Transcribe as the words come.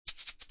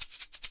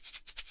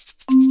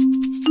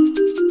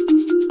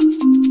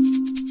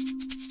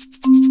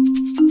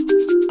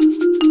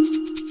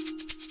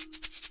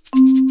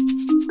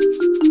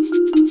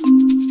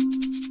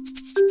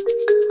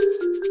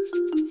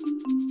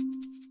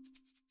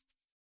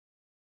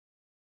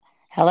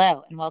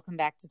Hello, and welcome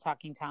back to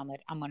Talking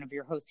Talmud. I'm one of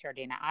your hosts here,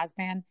 Dana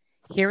Osman,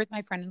 here with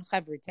my friend and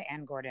Chavruta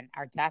Ann Gordon.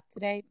 Our daf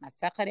today,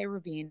 Masechet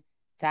Eruvin,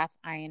 daf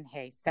Ayin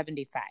Hey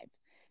 75.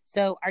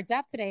 So our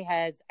daf today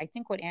has, I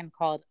think, what Ann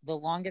called the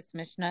longest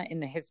Mishnah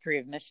in the history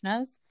of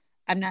Mishnahs.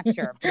 I'm not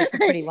sure, but it's a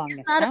pretty long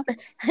It's not.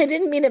 Mishnah. I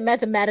didn't mean it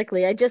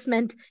mathematically. I just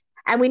meant,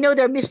 and we know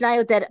there are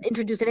Mishnayot that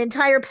introduce an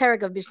entire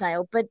parak of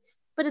Mishnayot, but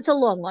it's a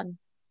long one.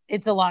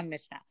 It's a long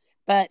Mishnah,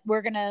 but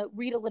we're going to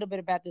read a little bit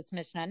about this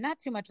Mishnah, not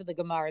too much of the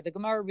Gemara. The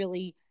Gemara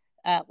really,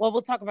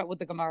 we'll talk about what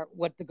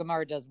the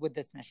Gemara does with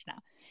this Mishnah.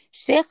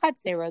 Shechat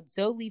Serot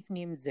Zo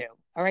Lifnim Zu.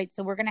 All right,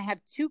 so we're going to have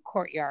two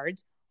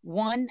courtyards,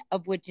 one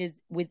of which is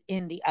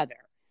within the other.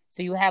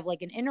 So you have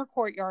like an inner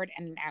courtyard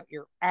and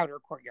an outer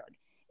courtyard.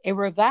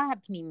 Erava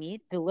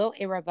Pnimit below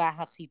Erava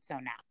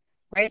Chitzona.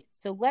 Right.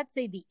 So let's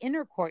say the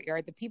inner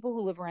courtyard, the people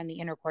who live around the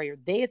inner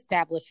courtyard, they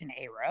establish an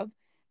Erev.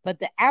 But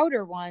the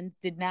outer ones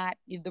did not,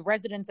 the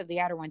residents of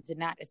the outer one did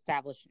not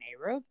establish an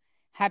Eruv.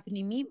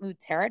 Hapnimit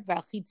muteret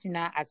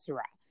v'achitzuna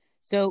asura.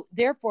 So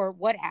therefore,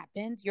 what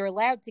happens? You're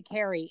allowed to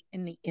carry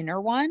in the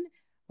inner one,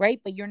 right?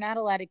 But you're not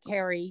allowed to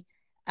carry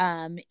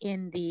in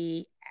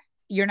the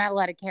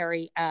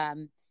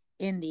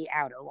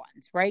outer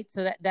ones, right?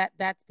 So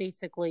that's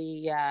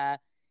basically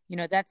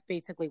that's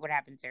basically what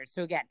happens there.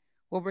 So again,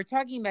 what we're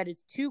talking about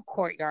is two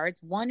courtyards.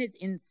 One is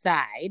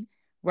inside,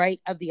 right,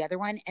 of the other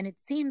one, and it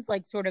seems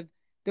like sort of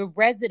the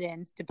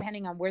residents,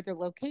 depending on where their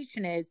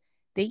location is,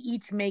 they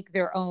each make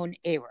their own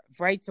Erev,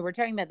 right? So we're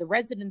talking about the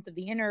residents of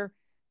the inner,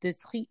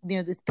 this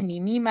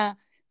Penimima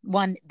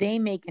one, they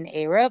make an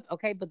Erev,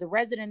 okay? But the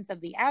residents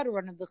of the outer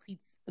one, of the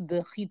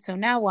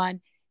Chitzona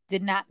one,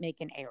 did not make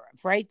an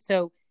Erev, right?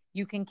 So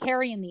you can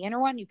carry in the inner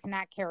one, you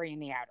cannot carry in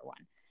the outer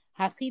one.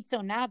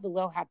 HaChitzona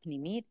v'lo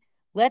ha'pnimit.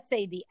 Let's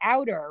say the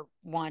outer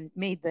one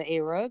made the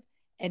Erev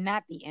and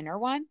not the inner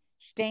one.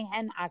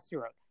 Shtehen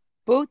asurot.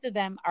 Both of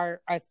them are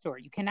asur.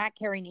 You cannot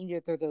carry in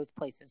either of those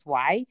places.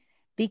 Why?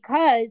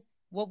 Because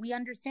what we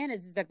understand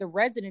is that the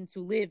residents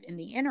who live in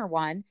the inner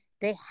one,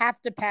 they have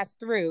to pass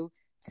through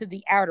to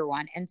the outer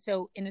one. And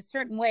so in a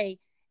certain way,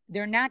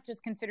 they're not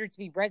just considered to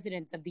be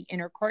residents of the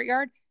inner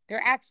courtyard.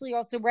 They're actually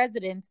also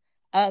residents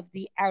of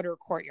the outer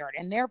courtyard.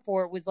 And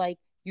therefore, it was like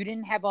you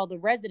didn't have all the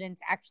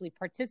residents actually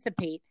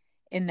participate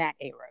in that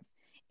Eruv.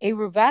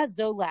 Eruvah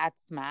zo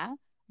la'atzma.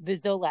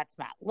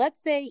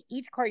 Let's say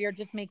each courtyard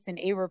just makes an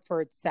Eruv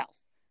for itself,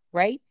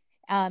 right?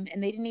 And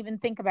they didn't even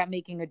think about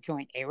making a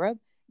joint Eruv.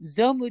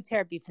 Zo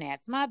muter b'fnei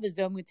atzma,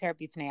 v'zo muter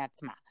b'fnei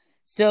atzma.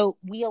 So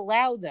we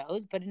allow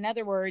those, but in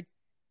other words,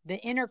 the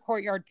inner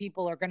courtyard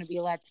people are going to be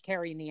allowed to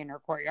carry in the inner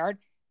courtyard.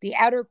 The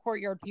outer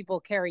courtyard people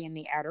carry in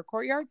the outer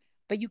courtyard,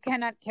 but you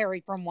cannot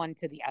carry from one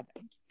to the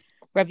other.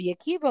 Rabbi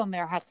Akiva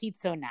omer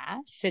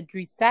hachitzona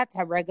shedrisat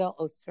haregel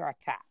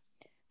osrata.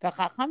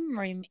 V'chacham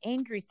omrim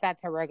ein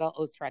drisat haregel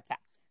osrata.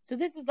 So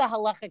this is the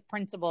halachic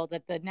principle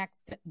that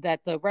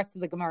the rest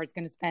of the Gemara is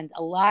going to spend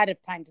a lot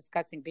of time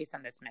discussing based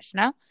on this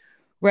Mishnah.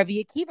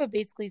 Rabbi Akiva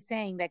basically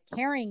saying that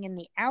carrying in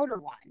the outer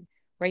one,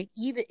 right,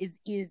 even is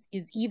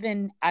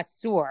even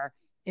asur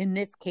in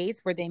this case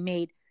where they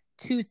made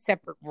two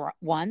separate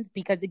ones,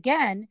 because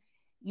again,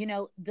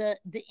 the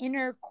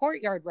inner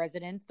courtyard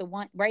residents, the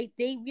one, right,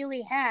 they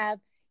really have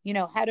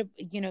how to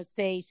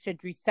say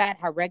shadrisat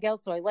haregel.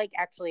 So I like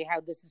actually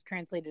how this is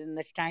translated in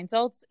the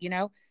Steinsaltz.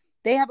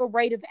 They have a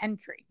right of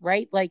entry,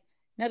 right? Like,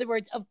 in other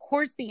words, of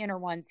course, the inner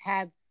ones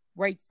have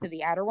rights to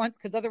the outer ones,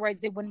 because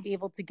otherwise they wouldn't be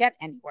able to get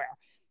anywhere.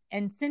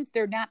 And since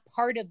they're not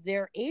part of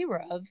their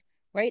Erev,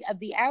 right, of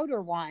the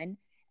outer one,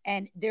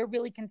 and they're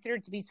really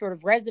considered to be sort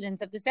of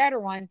residents of this outer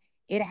one,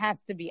 it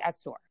has to be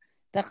Asur.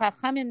 The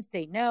Chachamim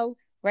say no,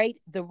 right?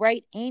 The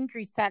right Ein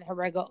Drisat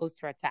Harega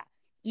Osrata.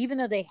 Even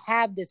though they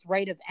have this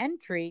right of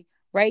entry,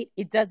 right,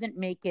 it doesn't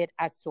make it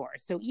Asur.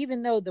 So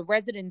even though the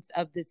residents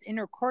of this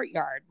inner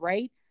courtyard,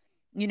 right,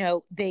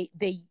 they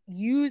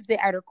use the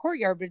outer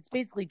courtyard, but it's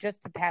basically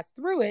just to pass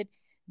through it,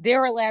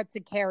 they're allowed to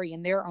carry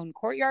in their own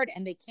courtyard,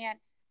 and they can't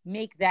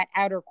make that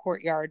outer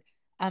courtyard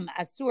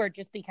asur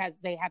just because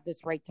they have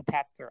this right to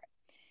pass through it.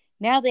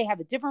 Now they have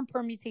a different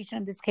permutation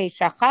in this case,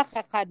 right?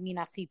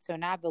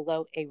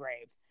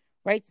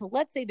 So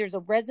let's say there's a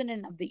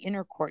resident of the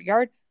inner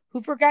courtyard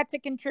who forgot to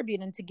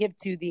contribute and to give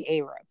to the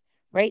Erev,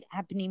 right?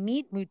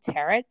 Hapnimit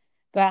muteret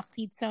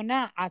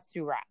v'achitzona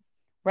asura.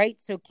 Right?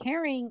 So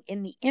carrying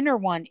in the inner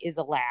one is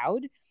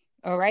allowed,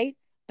 all right?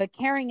 But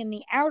carrying in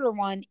the outer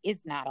one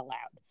is not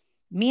allowed.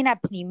 Mina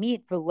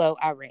pnimit v'lo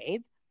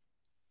arev,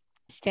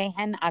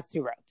 shtehen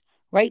asurot,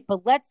 right?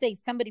 But let's say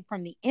somebody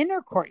from the inner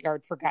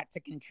courtyard forgot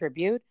to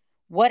contribute.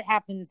 What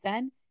happens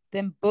then?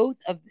 Then both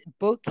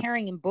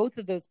carrying in both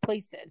of those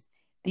places,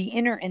 the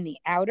inner and the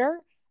outer,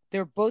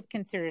 they're both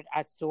considered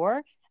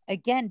asur.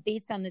 Again,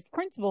 based on this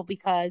principle,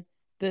 because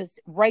this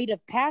rite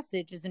of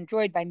passage is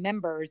enjoyed by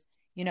members,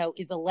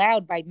 is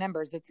allowed by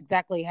members. That's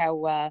exactly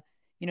how,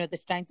 the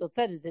Steinsaltz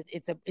said, is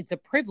it's a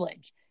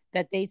privilege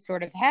that they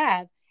sort of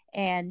have.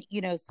 And,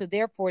 so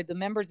therefore the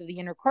members of the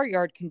inner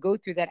courtyard can go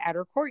through that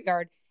outer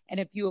courtyard. And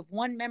if you have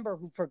one member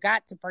who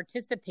forgot to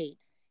participate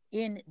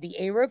in the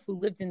Eruv who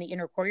lived in the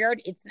inner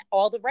courtyard. It's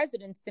all the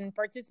residents didn't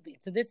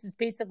participate. So this is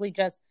basically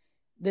just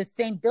the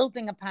same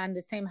building upon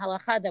the same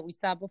halacha that we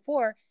saw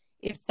before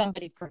if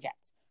somebody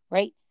forgets,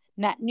 right?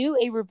 Not new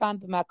Eruvam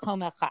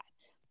b'makom echad.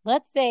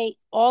 Let's say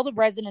all the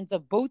residents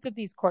of both of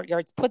these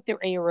courtyards put their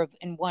Eruv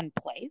in one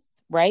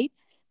place, right?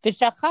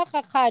 V'shachach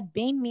echad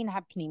bein min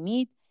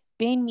hapnimit,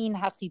 bein min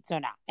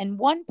hachitzona. And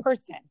one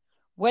person,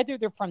 whether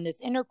they're from this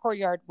inner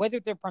courtyard, whether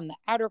they're from the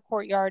outer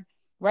courtyard,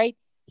 right?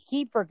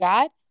 He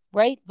forgot,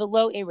 right?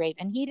 Below Erev,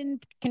 and he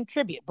didn't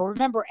contribute. But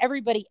remember,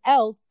 everybody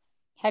else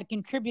had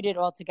contributed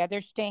altogether.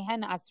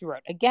 Shtehen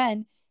asurot.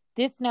 Again,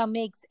 this now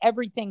makes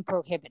everything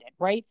prohibited,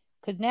 right?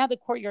 Because now the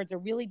courtyards are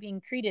really being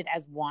treated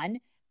as one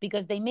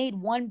because they made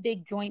one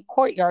big joint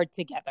courtyard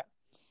together.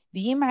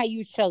 V'im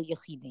hayu shel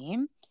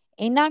yechidim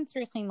einan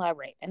tzrichin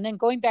la'arev. And then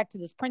going back to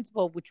this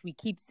principle, which we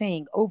keep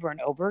saying over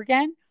and over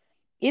again,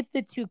 if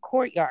the two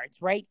courtyards,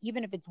 right,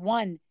 even if it's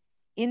one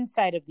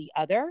inside of the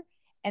other,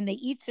 and they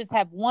each just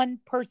have one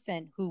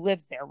person who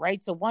lives there,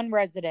 right? So one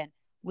resident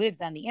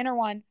lives on the inner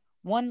one,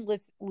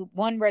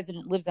 one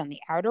resident lives on the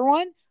outer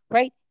one,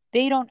 right?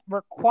 They don't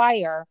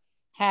require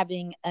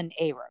having an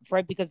Eruv,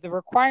 right? Because the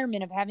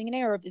requirement of having an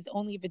Eruv is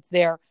only if it's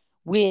there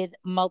with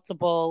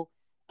multiple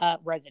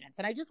residents.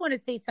 And I just want to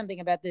say something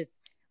about this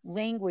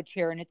language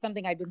here, and it's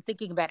something I've been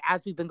thinking about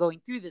as we've been going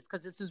through this,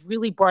 because this was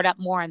really brought up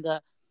more on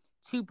the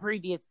two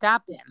previous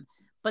dapim.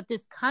 But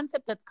this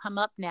concept that's come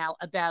up now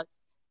about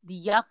the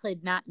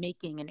Yachid not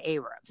making an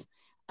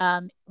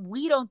Eruv.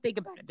 We don't think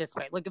about it this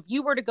way. Like if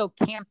you were to go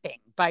camping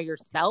by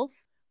yourself,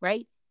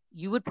 right,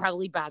 you would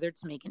probably bother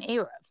to make an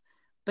Eruv.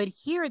 But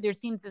here there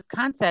seems this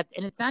concept,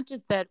 and it's not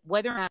just that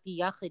whether or not the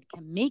Yachid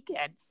can make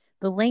it.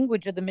 The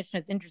language of the Mishnah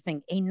is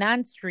interesting. A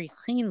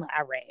non-strichin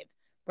la'arev,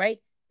 right?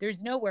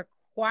 There's no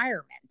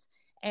requirement.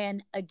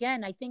 And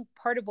again, I think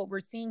part of what we're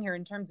seeing here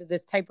in terms of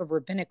this type of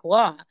rabbinic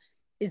law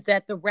is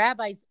that the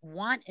rabbis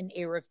want an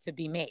Eruv to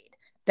be made.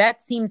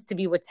 That seems to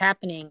be what's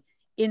happening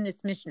in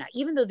this Mishnah,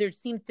 even though there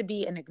seems to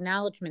be an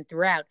acknowledgement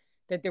throughout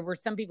that there were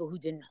some people who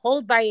didn't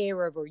hold by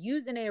Eruv or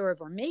use an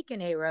Eruv or make an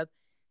Eruv.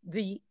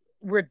 The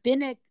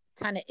rabbinic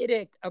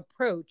Tanaitic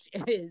approach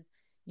is,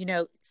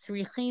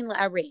 srichin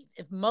la'arev.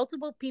 If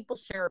multiple people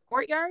share a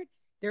courtyard,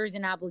 there is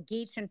an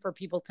obligation for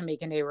people to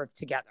make an Eruv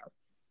together.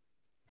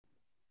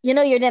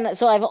 Yardenna,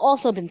 so I've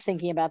also been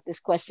thinking about this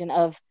question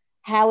of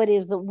how it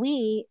is that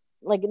we,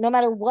 like, no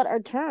matter what our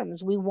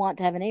terms, we want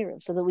to have an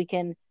Eruv so that we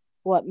can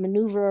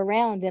maneuver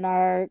around in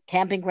our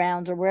camping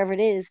grounds or wherever it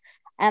is.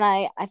 And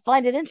I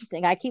find it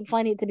interesting. I keep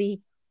finding it to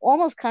be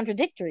almost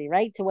contradictory,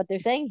 right, to what they're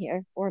saying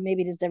here, or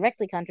maybe it is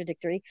directly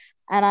contradictory.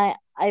 And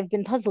I've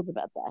been puzzled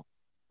about that.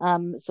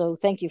 So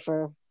thank you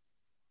for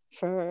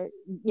that's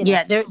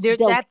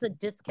a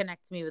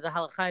disconnect to me with the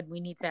halakha. We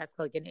need to ask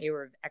like an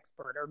Eruv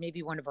expert, or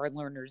maybe one of our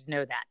learners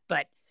know that.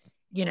 But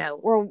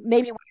or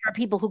maybe one of our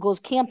people who goes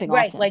camping,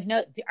 right? Often. Like,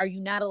 no, are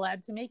you not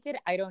allowed to make it?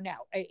 I don't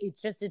know.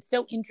 It's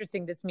so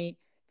interesting.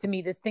 To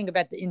me, this thing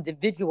about the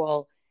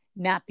individual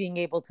not being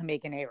able to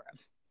make an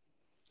Eruv.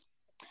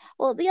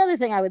 Well, the other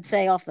thing I would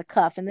say off the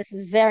cuff, and this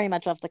is very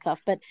much off the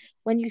cuff, but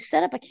when you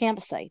set up a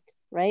campsite,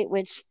 right,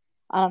 which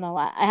I don't know,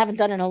 I haven't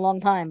done it in a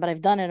long time, but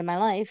I've done it in my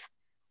life,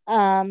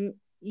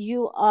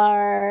 you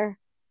are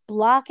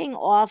blocking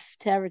off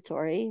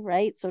territory,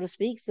 right, so to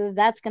speak. So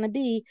that's going to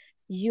be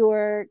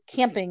your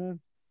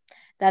camping.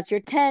 That's your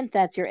tent,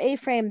 that's your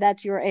A-frame,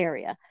 that's your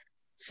area.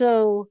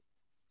 So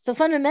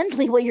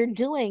fundamentally what you're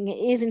doing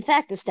is, in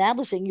fact,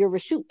 establishing your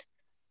reshut,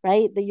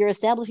 right? That you're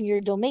establishing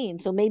your domain.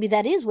 So maybe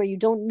that is where you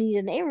don't need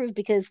an Eruv,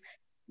 because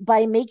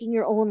by making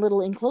your own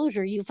little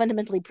enclosure, you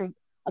fundamentally,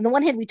 on the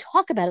one hand, we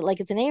talk about it like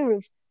it's an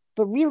Eruv,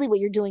 but really what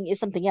you're doing is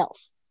something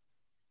else.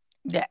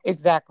 Yeah,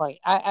 exactly.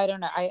 I don't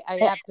know. I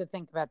have to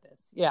think about this.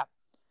 Yeah.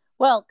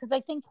 Well, because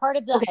I think part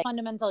of the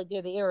fundamental idea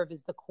of the Eruv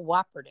is the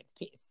cooperative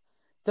piece.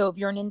 So if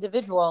you're an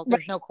individual,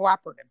 there's no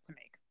cooperative to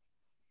make.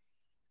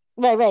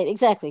 Right,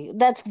 exactly.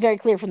 That's very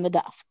clear from the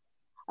daf.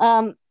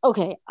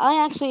 Okay,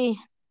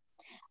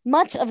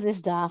 much of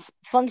this daf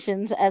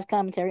functions as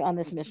commentary on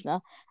this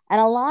Mishnah, and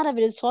a lot of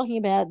it is talking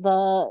about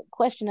the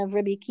question of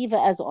Rabbi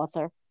Akiva as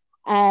author,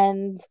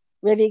 and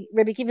Rabbi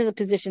Akiva's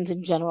positions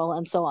in general,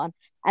 and so on.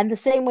 And the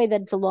same way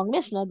that it's a long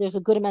Mishnah, there's a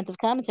good amount of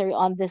commentary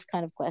on this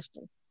kind of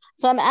question.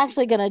 So I'm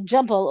actually going to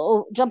jump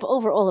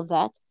over all of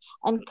that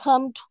and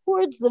come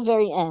towards the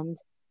very end,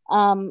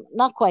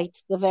 not quite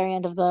the very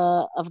end of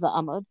the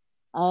Amud,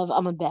 of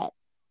Amud Bet,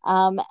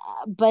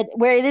 but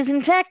where it is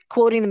in fact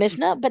quoting the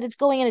Mishnah, but it's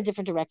going in a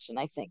different direction,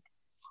 I think.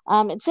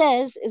 It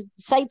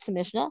cites the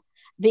Mishnah,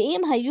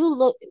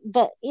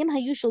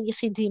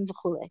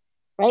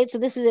 right? So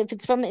this is, if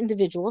it's from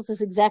individuals,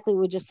 this is exactly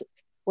what you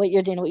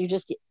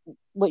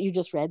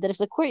just read, that if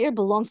the courtyard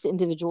belongs to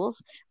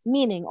individuals,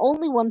 meaning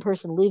only one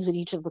person lives in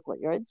each of the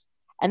courtyards,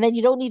 and then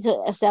you don't need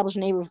to establish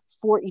an Eruv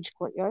for each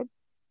courtyard.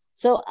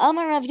 So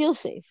Amar Rav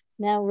Yosef.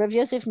 Now Rav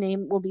Yosef's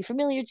name will be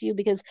familiar to you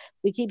because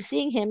we keep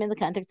seeing him in the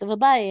context of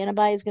Abaye, and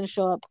Abaye is going to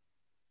show up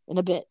in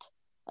a bit.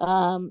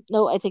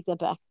 No, I take that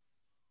back.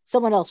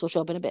 Someone else will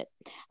show up in a bit.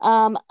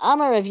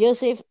 Amar Rav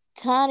Yosef,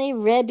 Tani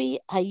Rebbe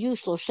Hayu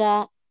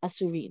Shlosha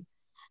Asurim.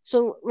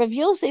 So Rav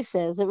Yosef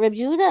says that Rabbi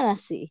Yehuda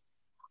Nasi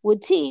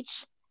would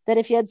teach that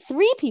if you had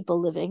three people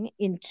living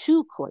in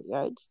two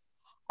courtyards,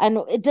 and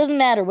it doesn't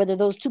matter whether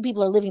those two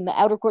people are living in the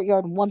outer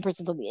courtyard and one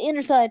person's on the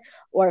inner side,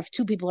 or if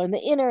two people are in the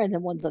inner and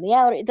then one's on the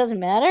outer, it doesn't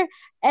matter.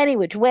 Any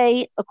which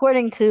way,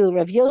 according to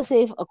Rav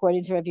Yosef,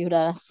 according to Rav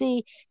Yehuda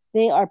Nasi,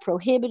 they are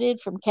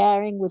prohibited from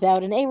carrying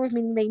without an Eruv,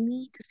 meaning they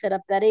need to set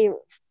up that Eruv.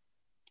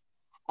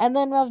 And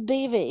then Rav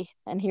Beve,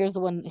 and here's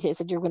the one. He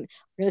said, we're going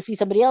to see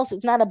somebody else.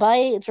 It's not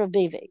Abaye, it's Rav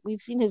Beve. We've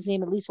seen his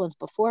name at least once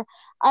before.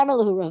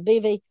 Amalahu Rav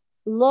Beve,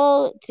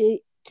 lo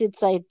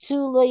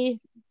titzaitule,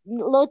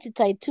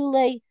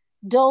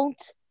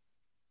 don't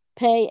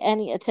pay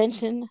any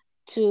attention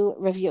to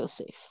Rav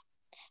Yosef.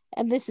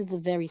 And this is the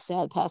very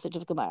sad passage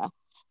of Gemara.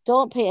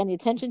 Don't pay any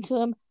attention to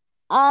him.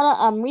 Ana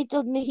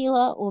amrita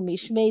nihila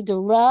umishmei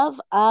derav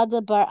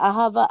ada bar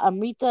ahava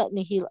amrita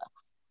nihila.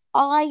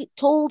 I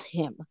told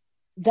him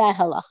that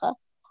halacha.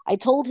 I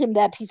told him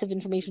that piece of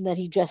information that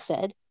he just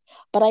said,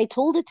 but I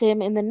told it to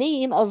him in the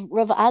name of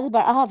Rav Ada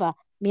bar Ahava,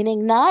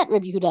 meaning not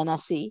Rabbi Yehuda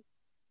Nasi.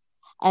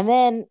 And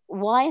then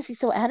why is he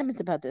so adamant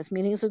about this?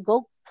 Meaning, so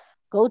go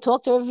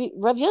talk to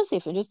Rav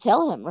Yosef and just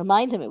tell him,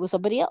 remind him it was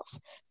somebody else.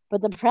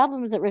 But the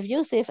problem is that Rav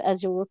Yosef,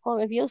 as you'll recall,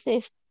 Rav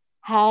Yosef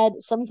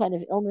had some kind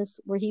of illness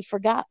where he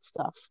forgot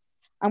stuff.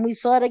 And we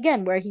saw it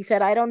again where he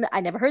said, I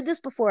never heard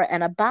this before.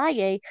 And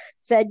Abaye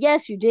said,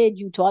 yes, you did.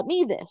 You taught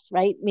me this,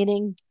 right?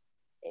 Meaning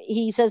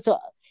he said to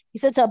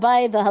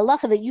Abaye, the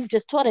halacha that you've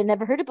just taught, I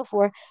never heard it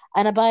before.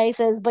 And Abaye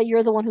says, but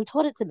you're the one who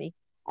taught it to me.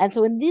 And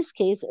so in this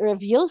case,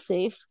 Rav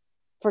Yosef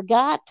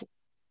forgot,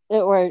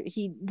 or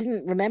he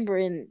didn't remember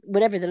in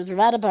whatever, that it was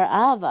Rav bar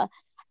Ahava.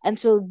 And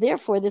so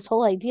therefore, this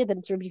whole idea that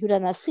it's Rabbi Yehuda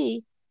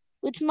Nasi,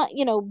 which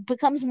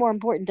becomes more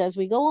important as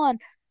we go on,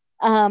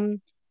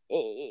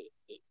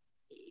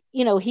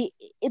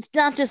 it's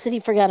not just that he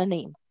forgot a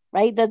name,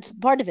 right? That's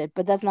part of it,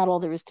 but that's not all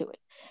there is to it.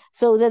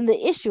 So then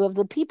the issue of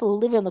the people who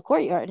live in the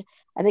courtyard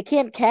and they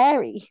can't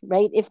carry,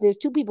 right? If there's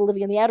two people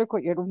living in the outer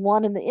courtyard and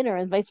one in the inner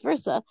and vice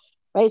versa,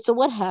 right? So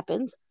what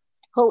happens?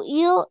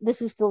 Ho'il,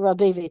 this is still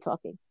Rabbi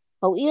talking.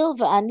 Ho'il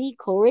va'ani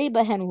korei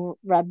bahen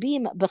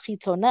rabim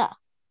b'chitona.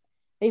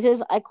 He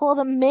says, I call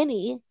them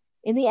many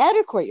in the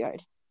outer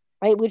courtyard,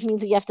 right? Which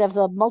means that you have to have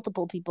the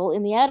multiple people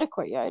in the outer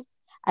courtyard.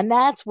 And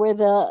that's where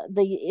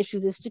they issue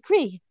this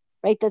decree,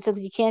 right? That says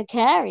you can't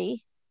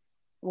carry,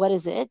 what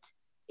is it?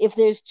 If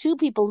there's two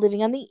people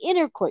living on the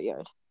inner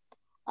courtyard.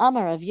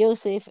 Amar Rav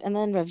Yosef, and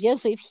then Rav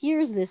Yosef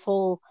hears this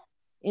whole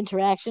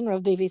interaction.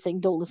 Rav Bevi saying,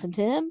 don't listen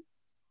to him.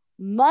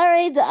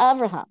 Mare de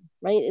Avraham,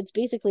 right? It's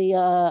basically,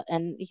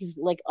 and he's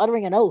like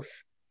uttering an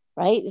oath,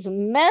 right? He's a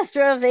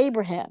master of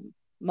Abraham.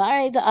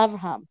 Mare de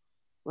Avraham.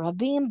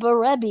 Rabim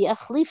barebi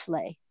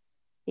achlifle.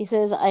 He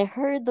says, I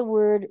heard the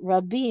word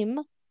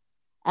Rabim,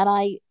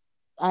 and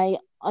I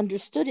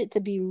understood it to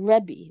be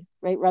Rebbe,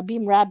 right?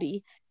 Rabim Rabbi,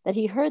 that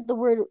he heard the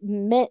word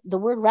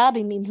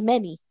Rabbi means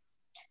many,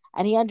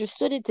 and he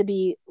understood it to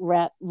be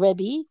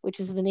Rebbe, which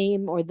is the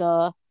name or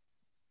the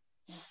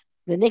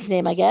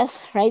nickname, I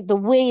guess, right? The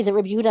way that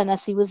Rabbi Yehuda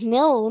Nasi was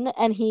known,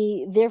 and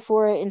he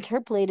therefore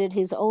interpolated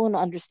his own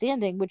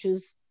understanding, which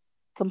is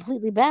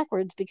completely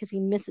backwards because he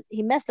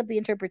messed up the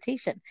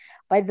interpretation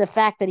by the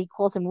fact that he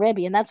calls him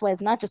Rebbe, and that's why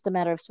it's not just a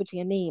matter of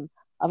switching a name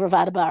of Rav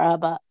Ada bar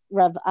Ahava,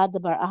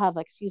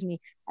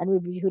 and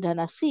Rabbi Yehuda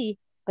Nasi,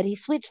 but he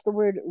switched the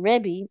word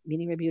Rebbe,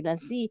 meaning Rabbi Yehuda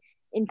Nasi,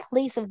 in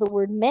place of the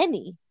word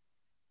many,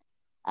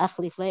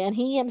 Achlifle, and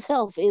he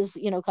himself is,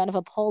 kind of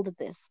appalled at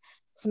this,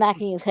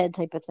 smacking his head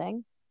type of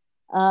thing.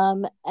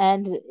 And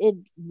it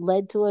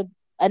led to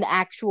an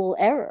actual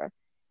error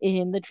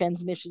in the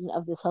transmission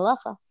of this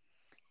halacha.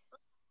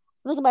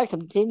 The Gemara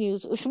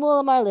continues,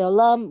 Ushmuel amar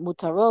leolam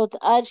mutarot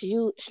ad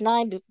shiyu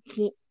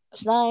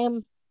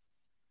shnayim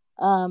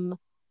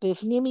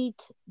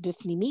bifnimit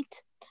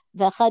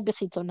v'achad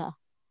b'chitzona.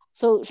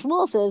 So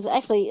Shmuel says,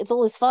 actually, it's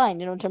always fine,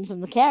 in terms of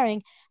the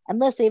carrying,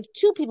 unless they have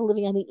two people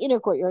living on the inner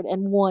courtyard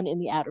and one in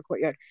the outer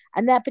courtyard.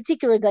 And that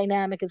particular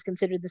dynamic is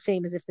considered the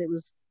same as if it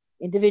was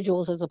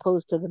individuals as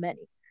opposed to the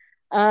many.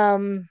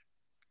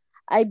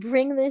 I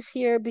bring this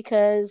here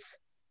because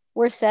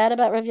we're sad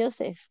about Rav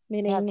Yosef,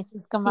 meaning yes,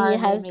 this Gemara he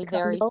has made me become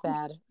very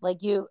sad.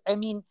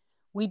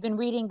 We've been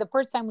reading, the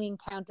first time we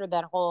encountered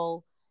that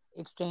whole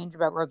exchange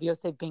about Rav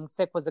Yosef being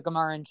sick was a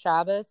Gemara in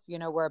Shabbos,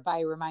 where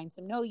Abaye reminds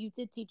him, no, you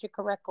did teach it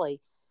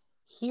correctly.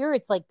 Here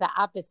it's like the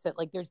opposite.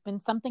 Like there's been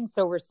something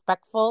so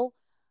respectful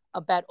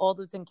about all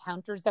those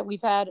encounters that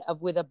we've had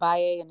with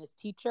Abaye and his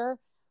teacher,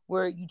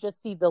 where you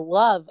just see the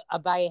love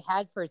Abaye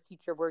had for his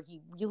teacher, where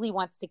he really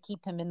wants to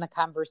keep him in the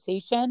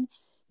conversation,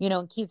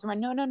 and keeps him,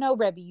 no,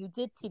 Rebbe, you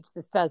did teach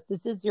this to us.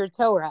 This is your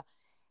Torah.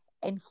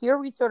 And here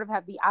we sort of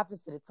have the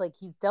opposite. It's like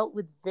he's dealt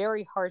with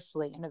very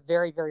harshly in a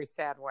very, very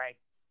sad way.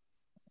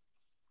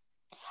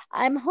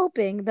 I'm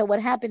hoping that what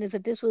happened is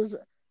that this was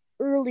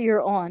earlier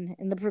on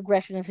in the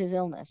progression of his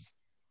illness.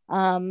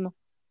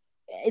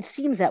 It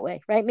seems that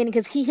way, right? Meaning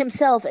because he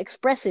himself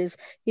expresses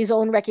his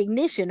own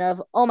recognition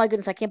of, oh my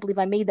goodness, I can't believe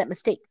I made that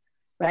mistake,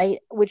 right?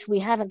 Which we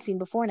haven't seen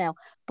before now.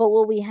 But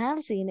what we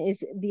have seen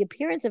is the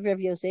appearance of Rav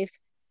Yosef,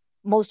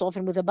 most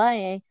often with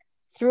Abaye,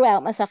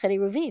 throughout Masachet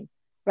Eruvin,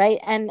 right?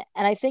 And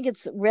I think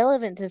it's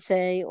relevant to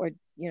say, or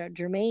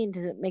germane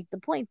to make the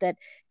point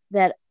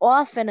that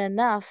often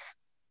enough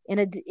in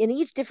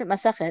each different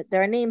Masachet,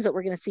 there are names that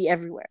we're going to see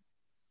everywhere,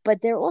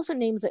 but there are also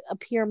names that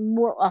appear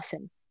more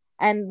often.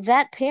 And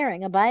that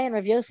pairing, Abaye and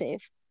Rav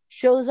Yosef,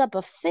 shows up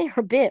a fair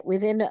bit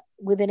within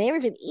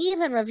Eruvin,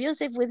 even Rav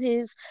Yosef with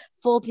his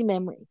faulty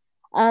memory.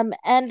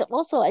 And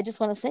also, I just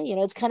want to say,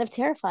 it's kind of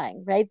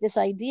terrifying, right? This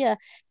idea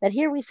that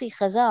here we see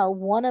Chazal,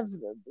 one of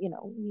the,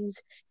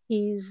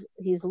 he's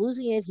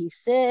losing it, he's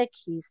sick,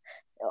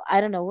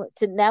 I don't know.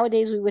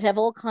 Nowadays, we would have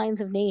all kinds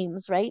of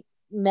names, right?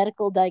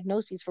 Medical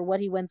diagnoses for what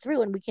he went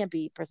through, and we can't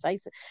be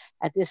precise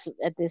at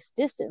this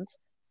distance.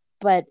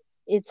 But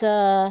it's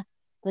the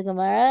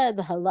Gemara,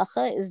 the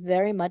halacha is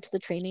very much the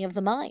training of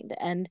the mind,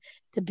 and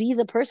to be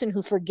the person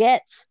who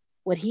forgets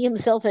what he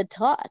himself had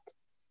taught.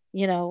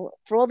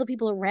 For all the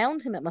people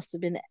around him, it must have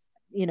been,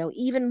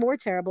 even more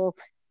terrible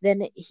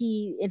than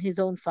he in his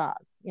own fog.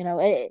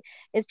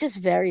 It's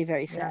just very,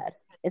 very sad. Yes.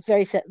 It's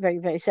very, very,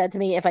 very sad to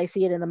me. If I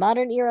see it in the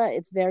modern era,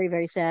 it's very,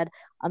 very sad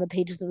on the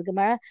pages of the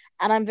Gemara,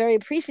 and I'm very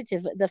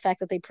appreciative of the fact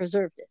that they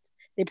preserved it.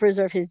 They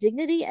preserve his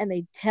dignity, and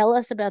they tell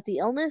us about the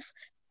illness,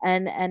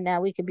 and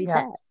now we can be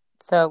sad.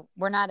 So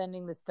we're not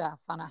ending the stuff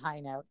on a high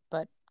note,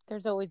 but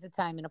there's always a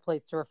time and a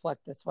place to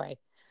reflect this way.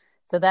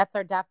 So that's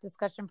our DAF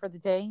discussion for the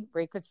day.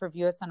 Rate us,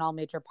 review us on all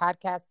major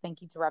podcasts.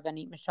 Thank you to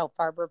Rabbanit Michelle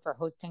Farber for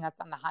hosting us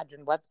on the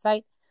Hadran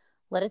website.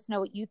 Let us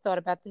know what you thought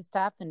about this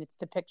DAF and its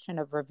depiction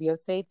of Rav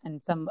Yosef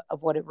and some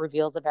of what it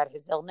reveals about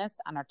his illness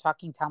on our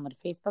Talking Talmud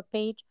Facebook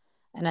page.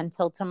 And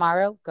until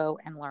tomorrow, go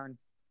and learn.